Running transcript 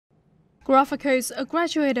Grafakos, a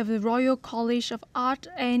graduate of the Royal College of Art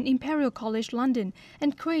and Imperial College London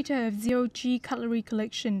and creator of Zero-G Cutlery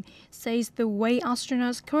Collection, says the way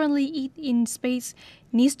astronauts currently eat in space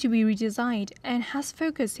needs to be redesigned and has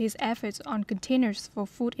focused his efforts on containers for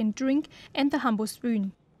food and drink and the humble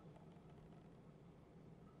spoon.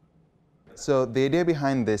 So the idea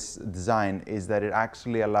behind this design is that it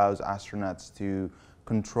actually allows astronauts to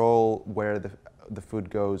control where the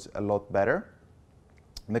food goes a lot better.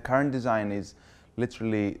 The current design is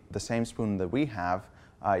literally the same spoon that we have,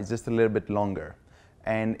 it's just a little bit longer.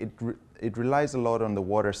 And it relies a lot on the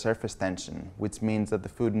water surface tension, which means that the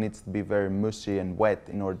food needs to be very mushy and wet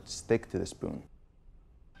in order to stick to the spoon.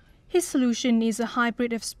 His solution is a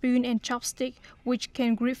hybrid of spoon and chopstick, which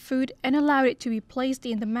can grip food and allow it to be placed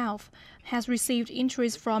in the mouth, has received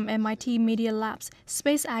interest from MIT Media Labs,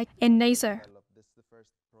 SpaceX, and NASA.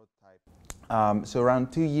 So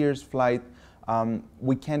around 2 years flight,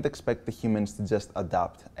 we can't expect the humans to just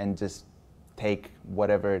adapt and just take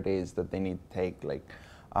whatever it is that they need to take.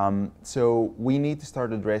 So we need to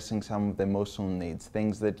start addressing some of the emotional needs,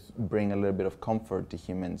 things that bring a little bit of comfort to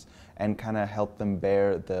humans and kind of help them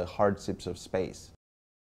bear the hardships of space.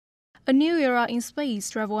 A new era in space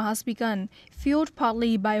travel has begun, fueled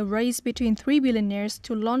partly by a race between 3 billionaires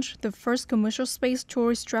to launch the first commercial space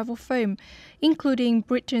tourist travel firm, including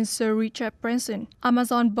Britain's Sir Richard Branson,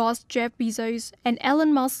 Amazon boss Jeff Bezos, and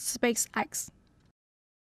Elon Musk's SpaceX.